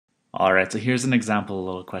All right, so here's an example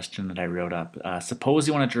little question that I wrote up. Suppose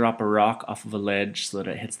you want to drop a rock off of a ledge so that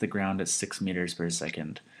it hits the ground at 6 meters per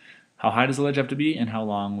second. How high does the ledge have to be, and how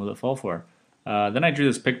long will it fall for? Then I drew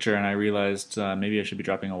this picture and I realized maybe I should be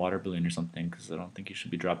dropping a water balloon or something because I don't think you should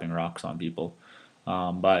be dropping rocks on people.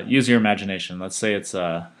 But use your imagination. Let's say it's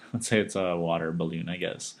a let's say it's a water balloon, I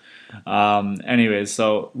guess. Anyways,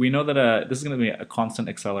 so we know that this is going to be a constant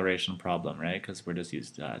acceleration problem, right? Because we're just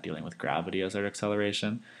dealing with gravity as our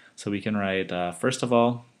acceleration. So we can write, first of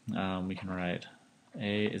all, we can write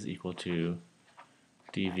A is equal to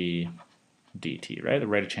dv dt, right? The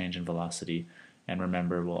rate of change in velocity. And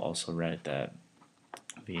remember, we'll also write that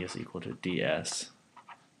v is equal to ds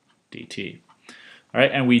dt. All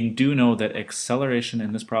right, and we do know that acceleration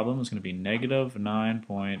in this problem is going to be negative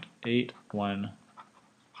 9.81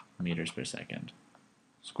 meters per second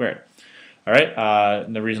squared. All right,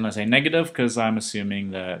 the reason I say negative because I'm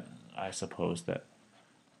assuming that I suppose that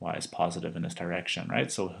y is positive in this direction,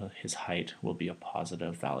 right? So his height will be a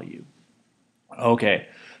positive value. Okay,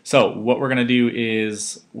 so what we're going to do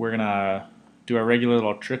is we're going to do our regular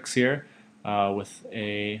little tricks here with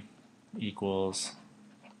A equals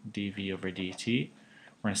dv over dt.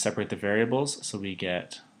 We're going to separate the variables, so we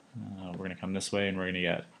get, we're going to come this way and we're going to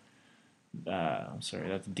get, sorry,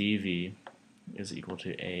 that's dv is equal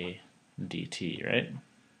to a dt, right?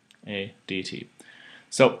 A dt.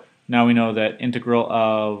 So now we know that integral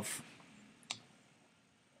of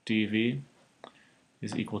dv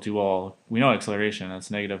is equal to, well, we know acceleration,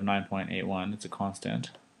 that's negative 9.81, it's a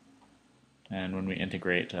constant. And when we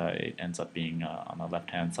integrate, it ends up being on the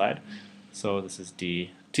left-hand side. So this is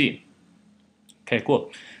dt. Okay,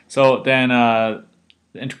 cool. So then the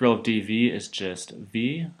integral of dv is just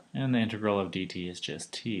v, and the integral of dt is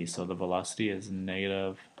just t. So the velocity is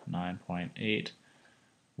negative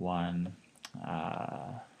 9.81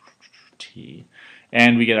 t.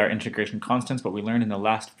 And we get our integration constants, but we learned in the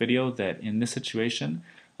last video that in this situation,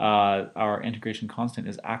 our integration constant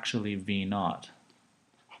is actually v naught.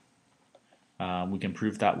 We can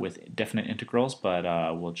prove that with definite integrals, but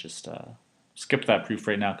we'll just skip that proof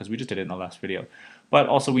right now because we just did it in the last video. But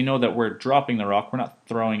also we know that we're dropping the rock, we're not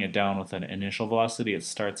throwing it down with an initial velocity, it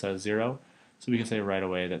starts at 0. So we can say right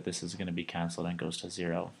away that this is going to be cancelled and goes to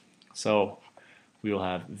 0. So we will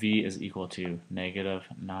have v is equal to negative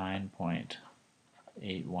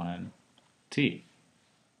 9.81 t.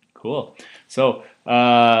 Cool. So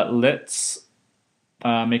let's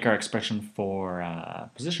make our expression for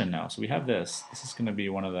position now. So we have this. This is going to be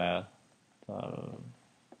one of the, well,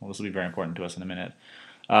 this will be very important to us in a minute.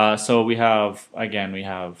 So we have, again, we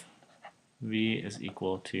have v is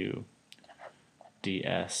equal to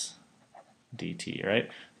ds dt, right?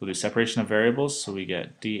 We'll do separation of variables, so we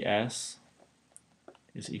get ds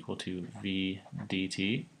is equal to v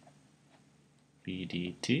dt, v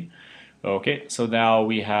dt. Okay, so now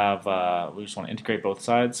we have, we just want to integrate both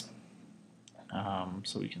sides.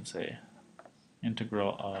 So we can say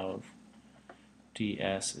integral of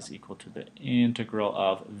ds is equal to the integral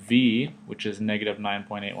of v, which is negative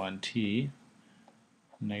 9.81 t,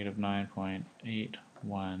 negative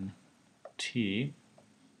 9.81 t,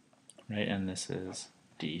 right? And this is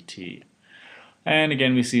dt. And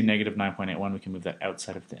again, we see negative 9.81. We can move that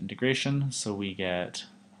outside of the integration, so we get,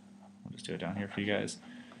 I'll just do it down here for you guys,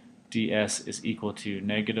 ds is equal to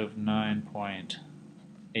negative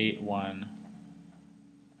 9.81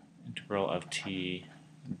 integral of t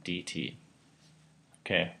dt.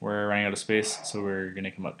 Okay, we're running out of space, so we're going to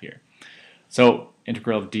come up here. So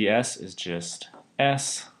integral of ds is just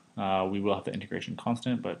s. We will have the integration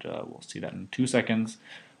constant, but we'll see that in 2 seconds.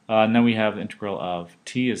 And then we have the integral of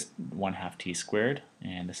t is 1/2 t squared,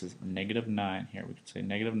 and this is negative 9. Here we could say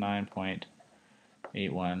negative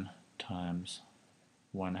 9.81 times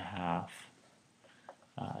 1/2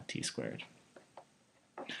 t squared.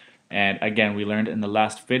 And again, we learned in the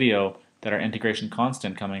last video that our integration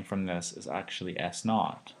constant coming from this is actually s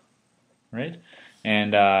naught, right?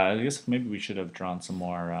 And I guess maybe we should have drawn some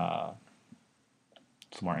more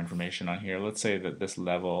information on here. Let's say that this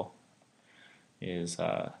level is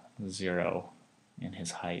 0, and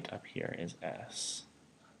his height up here is s,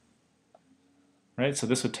 right? So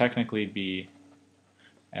this would technically be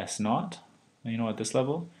s naught, you know, at this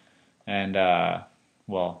level, and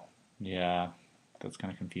well, yeah. That's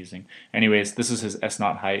kind of confusing. Anyways, this is his s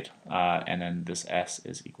naught height, and then this s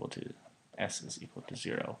is equal to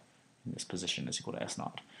 0. And this position is equal to s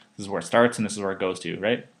naught. This is where it starts, and this is where it goes to,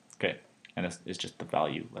 right? Okay, and this is just the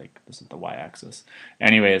value. Like this is the y-axis.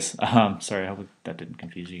 Anyways, sorry, I hope that didn't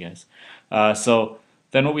confuse you guys. So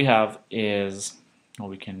then what we have is, well,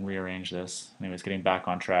 we can rearrange this. Anyways, getting back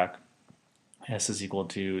on track. S is equal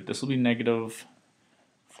to, this will be negative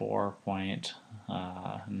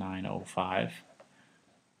 4.905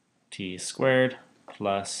 t squared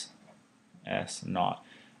plus s naught.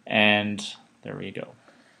 And there we go.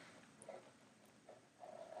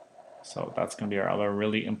 So that's going to be our other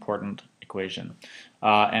really important equation.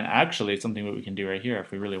 And actually, something that we can do right here, if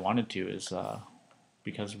we really wanted to, is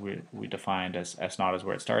because we defined as S naught is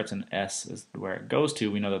where it starts and S is where it goes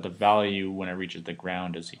to, we know that the value when it reaches the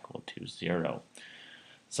ground is equal to 0.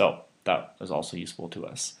 So that is also useful to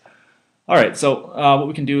us. All right, so what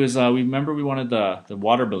we can do is, remember we wanted the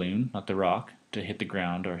water balloon, not the rock, to hit the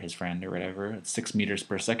ground or his friend or whatever at 6 meters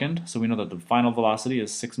per second. So we know that the final velocity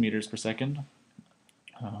is 6 meters per second.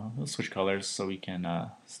 Let's switch colors so we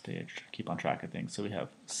can keep on track of things. So we have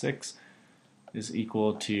 6 is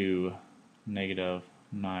equal to negative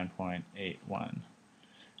 9.81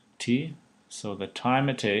 t. So the time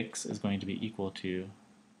it takes is going to be equal to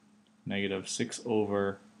negative 6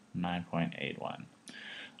 over 9.81.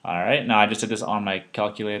 Alright, now I just did this on my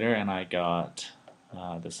calculator and I got,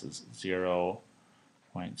 this is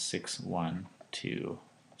 0.612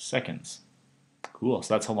 seconds. Cool,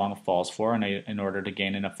 so that's how long it falls for, and in order to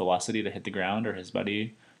gain enough velocity to hit the ground or his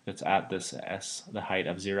buddy that's at this s, the height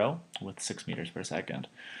of 0 with 6 meters per second.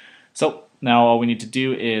 So now all we need to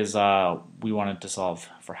do is we wanted to solve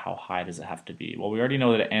for how high does it have to be. Well, we already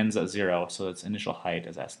know that it ends at 0, so its initial height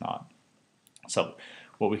is s naught. So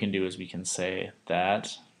what we can do is we can say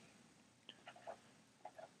that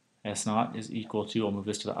s naught is equal to, we'll move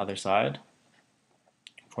this to the other side,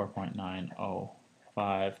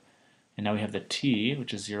 4.905. And now we have the t,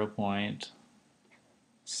 which is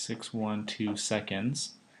 0.612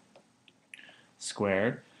 seconds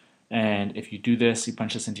squared. And if you do this, you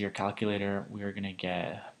punch this into your calculator, we are going to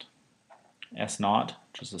get s naught,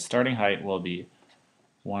 which is the starting height, will be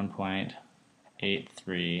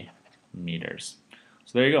 1.83 meters.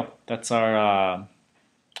 So there you go. That's our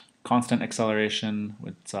constant acceleration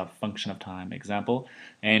with a function of time example.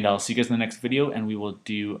 And I'll see you guys in the next video, and we will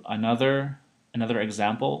do another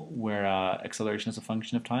example where acceleration is a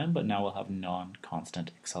function of time, but now we'll have non-constant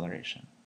acceleration.